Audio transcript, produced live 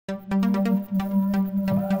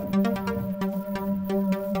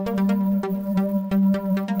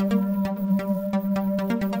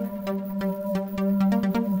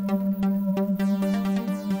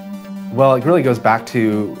Well, it really goes back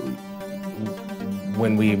to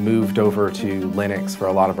when we moved over to Linux for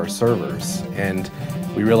a lot of our servers, and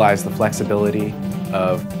we realized the flexibility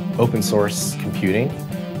of open source computing.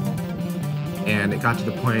 And it got to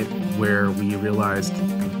the point where we realized,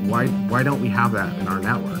 why don't we have that in our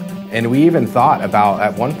network? And we even thought about,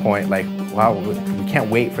 at one point, like, wow, we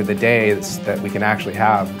can't wait for the day that we can actually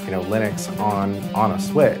have, Linux on a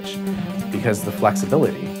switch, because the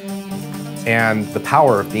flexibility and the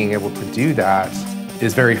power of being able to do that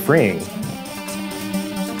is very freeing.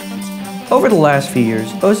 Over the last few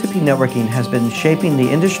years, OCP Networking has been shaping the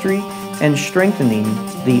industry and strengthening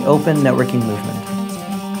the open networking movement.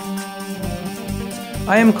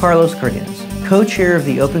 I am Carlos Cardenas, co-chair of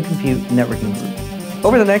the Open Compute Networking Group.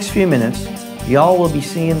 Over the next few minutes, y'all will be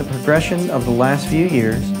seeing the progression of the last few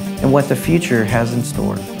years and what the future has in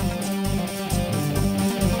store.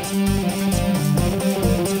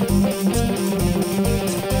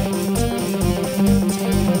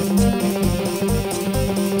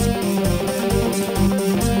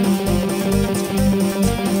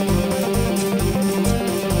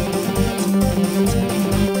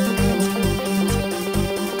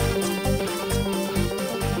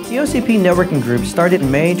 The OCP Networking Group started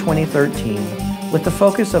in May 2013 with the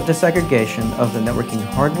focus of disaggregation of the networking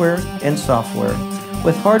hardware and software,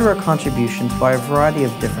 with hardware contributions by a variety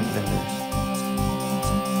of different vendors.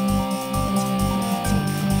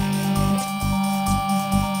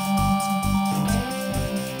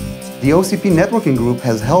 The OCP Networking Group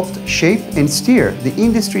has helped shape and steer the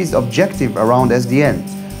industry's objective around SDN,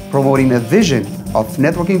 promoting a vision of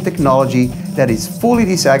networking technology that is fully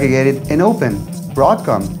disaggregated and open.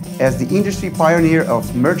 Broadcom, as the industry pioneer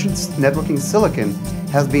of merchant networking silicon,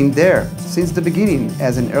 has been there since the beginning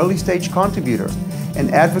as an early-stage contributor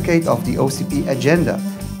and advocate of the OCP agenda.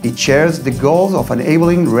 It shares the goals of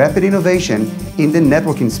enabling rapid innovation in the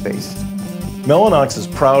networking space. Mellanox is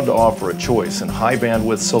proud to offer a choice in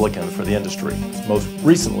high-bandwidth silicon for the industry, most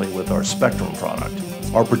recently with our Spectrum product.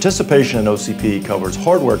 Our participation in OCP covers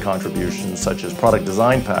hardware contributions such as product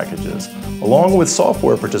design packages, along with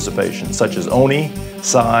software participation such as ONI,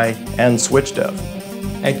 SI, and SwitchDev.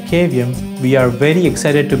 At Cavium, we are very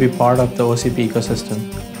excited to be part of the OCP ecosystem.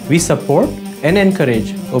 We support and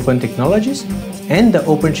encourage open technologies and the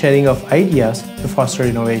open sharing of ideas to foster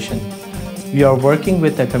innovation. We are working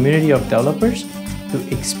with a community of developers to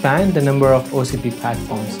expand the number of OCP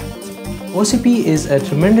platforms. OCP is a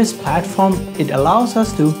tremendous platform. It allows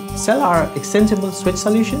us to sell our extensible switch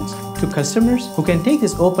solutions to customers who can take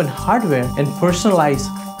this open hardware and personalize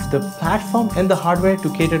the platform and the hardware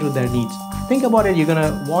to cater to their needs. Think about it, you're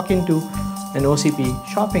gonna walk into an OCP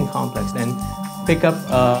shopping complex and pick up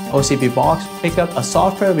an OCP box, pick up a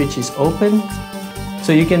software which is open.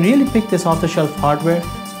 So you can really pick this off-the-shelf hardware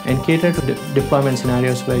and cater to the deployment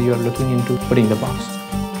scenarios where you're looking into putting the box.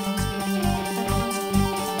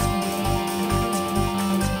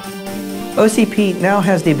 OCP now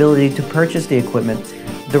has the ability to purchase the equipment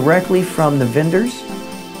directly from the vendors,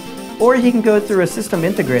 or he can go through a system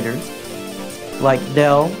integrators like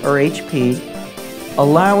Dell or HP,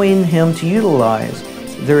 allowing him to utilize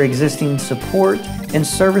their existing support and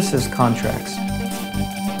services contracts.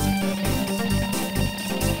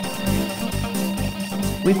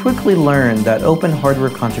 We quickly learned that open hardware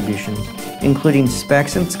contributions, including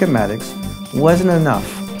specs and schematics, wasn't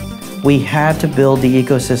enough. We had to build the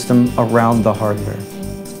ecosystem around the hardware.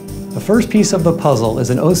 The first piece of the puzzle is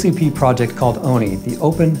an OCP project called ONI, the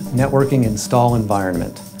Open Networking Install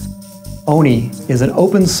Environment. ONI is an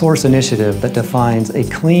open source initiative that defines a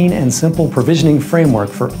clean and simple provisioning framework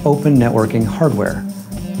for open networking hardware.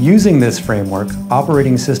 Using this framework,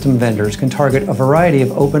 operating system vendors can target a variety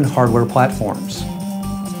of open hardware platforms.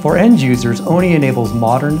 For end users, ONI enables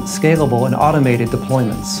modern, scalable, and automated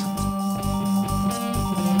deployments.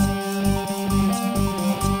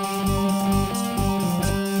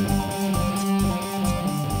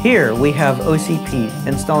 Here we have OCP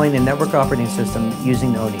installing a network operating system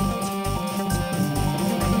using ONI.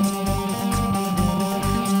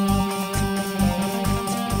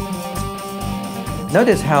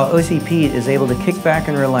 Notice how OCP is able to kick back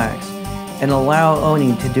and relax and allow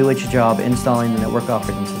ONI to do its job installing the network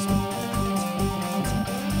operating system.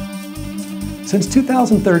 Since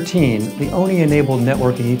 2013, the ONI-enabled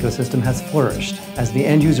networking ecosystem has flourished. As the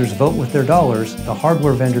end users vote with their dollars, the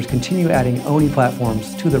hardware vendors continue adding ONI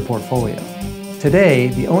platforms to their portfolio. Today,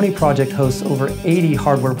 the ONI project hosts over 80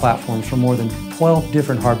 hardware platforms from more than 12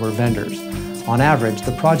 different hardware vendors. On average,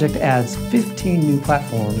 the project adds 15 new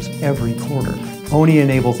platforms every quarter. ONI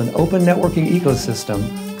enables an open networking ecosystem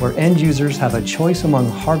where end users have a choice among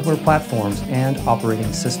hardware platforms and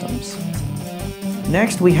operating systems.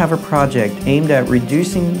 Next, we have a project aimed at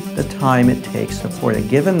reducing the time it takes to port a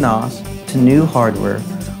given NOS to new hardware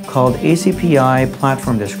called ACPI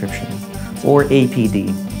Platform Description, or APD.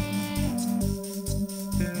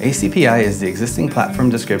 ACPI is the existing platform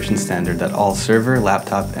description standard that all server,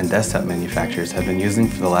 laptop, and desktop manufacturers have been using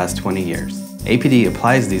for the last 20 years. APD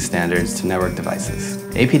applies these standards to network devices.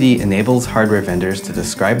 APD enables hardware vendors to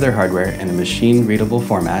describe their hardware in a machine-readable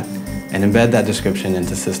format and embed that description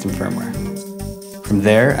into system firmware. From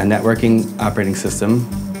there, a networking operating system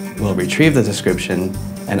will retrieve the description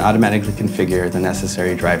and automatically configure the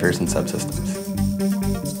necessary drivers and subsystems.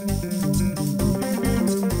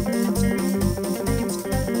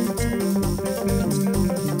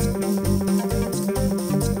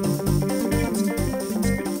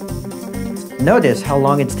 Notice how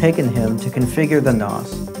long it's taken him to configure the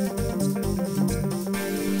NOS.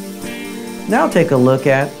 Now take a look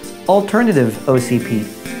at alternative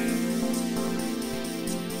OCP.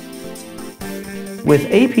 With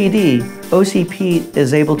APD, OCP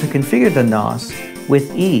is able to configure the NOS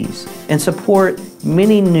with ease and support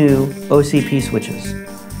many new OCP switches.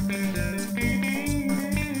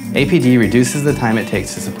 APD reduces the time it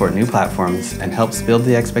takes to support new platforms and helps build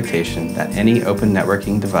the expectation that any open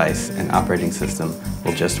networking device and operating system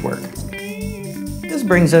will just work. This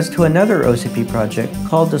brings us to another OCP project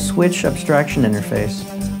called the Switch Abstraction Interface,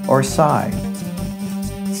 or SAI.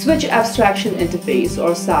 Switch Abstraction Interface,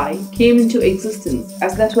 or SAI, came into existence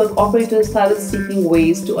as network operators started seeking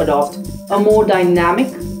ways to adopt a more dynamic,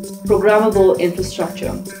 programmable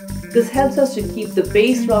infrastructure. This helps us to keep the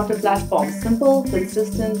base router platform simple,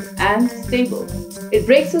 consistent, and stable. It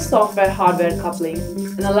breaks the software-hardware coupling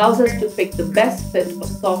and allows us to pick the best fit of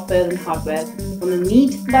software and hardware on a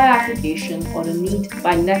need-by-application or a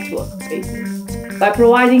need-by-network basis. By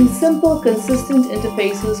providing simple, consistent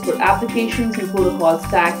interfaces for applications and protocol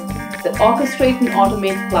stacks that orchestrate and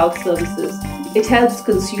automate cloud services, it helps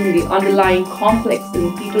consume the underlying complex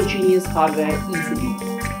and heterogeneous hardware easily.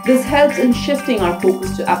 This helps in shifting our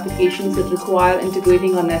focus to applications that require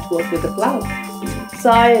integrating our network with the cloud.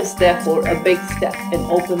 SAI is therefore a big step in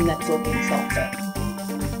open networking software.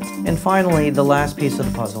 And finally, the last piece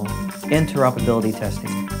of the puzzle, interoperability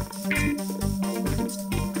testing.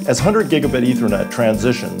 As 100 gigabit Ethernet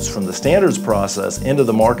transitions from the standards process into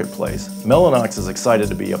the marketplace, Mellanox is excited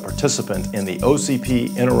to be a participant in the OCP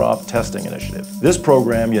Interop testing initiative. This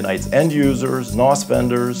program unites end users, NOS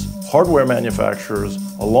vendors, hardware manufacturers,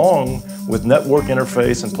 along with network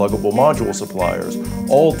interface and pluggable module suppliers,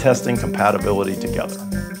 all testing compatibility together.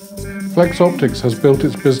 Flex Optics has built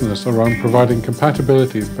its business around providing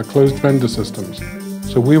compatibility for closed vendor systems,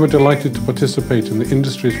 so we were delighted to participate in the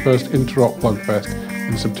industry's first Interop Plugfest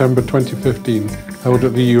in September 2015, held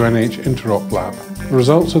at the UNH Interop Lab. The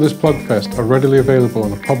results of this Plugfest are readily available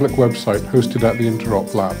on a public website hosted at the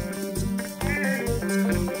Interop Lab.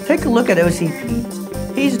 Take a look at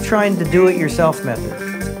OCP. He's trying the do-it-yourself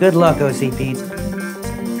method. Good luck, OCP.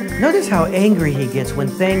 Notice how angry he gets when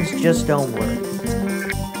things just don't work.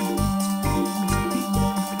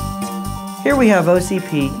 Here we have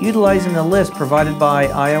OCP utilizing a list provided by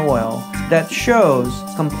IOL that shows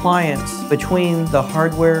compliance between the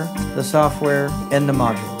hardware, the software, and the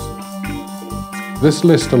modules. This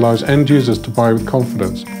list allows end users to buy with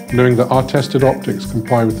confidence, knowing that our tested optics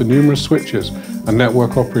comply with the numerous switches and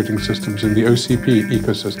network operating systems in the OCP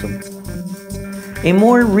ecosystem. A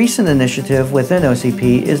more recent initiative within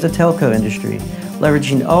OCP is the telco industry,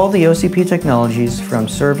 leveraging all the OCP technologies from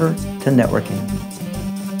server to networking.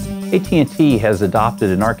 AT&T has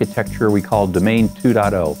adopted an architecture we call Domain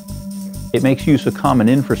 2.0. It makes use of common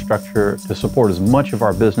infrastructure to support as much of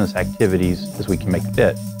our business activities as we can make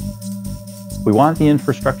fit. We want the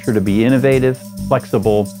infrastructure to be innovative,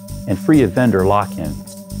 flexible, and free of vendor lock-in.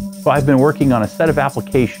 So I've been working on a set of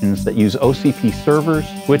applications that use OCP servers,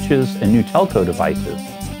 switches, and new telco devices.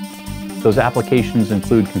 Those applications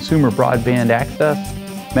include consumer broadband access,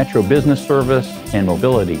 metro business service, and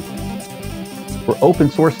mobility. We're open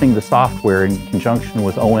sourcing the software in conjunction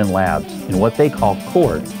with ON Labs in what they call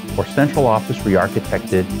CORD, or Central Office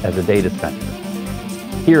Re-architected as a Data Center.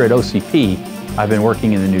 Here at OCP, I've been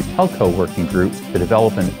working in the new telco working group to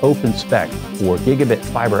develop an open spec for gigabit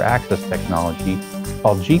fiber access technology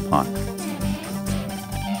called GPON.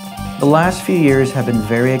 The last few years have been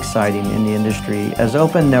very exciting in the industry as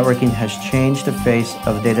open networking has changed the face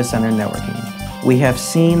of data center networking. We have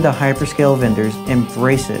seen the hyperscale vendors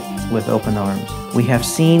embrace it with open arms. We have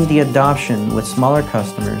seen the adoption with smaller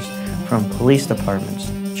customers from police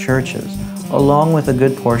departments, churches, along with a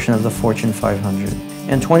good portion of the Fortune 500.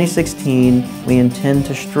 In 2016, we intend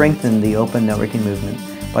to strengthen the open networking movement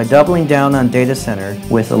by doubling down on data center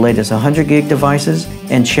with the latest 100 gig devices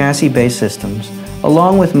and chassis-based systems,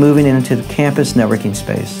 along with moving into the campus networking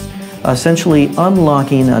space, essentially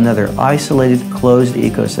unlocking another isolated closed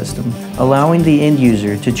ecosystem, allowing the end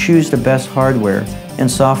user to choose the best hardware and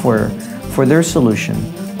software for their solution,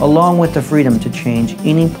 along with the freedom to change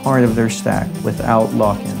any part of their stack without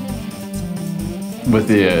lock-in. With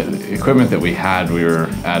the equipment that we had, we were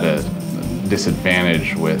at a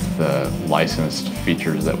disadvantage with the licensed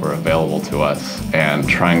features that were available to us, and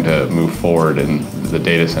trying to move forward in the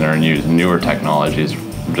data center and use newer technologies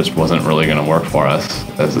just wasn't really going to work for us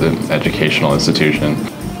as an educational institution.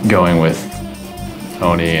 Going with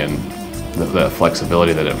ONI and the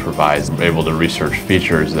flexibility that it provides, we're able to research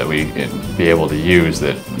features that we be able to use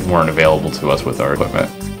that weren't available to us with our equipment.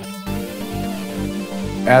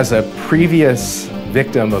 As a previous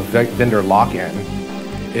victim of vendor lock-in,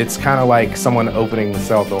 it's kind of like someone opening the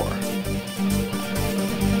cell door.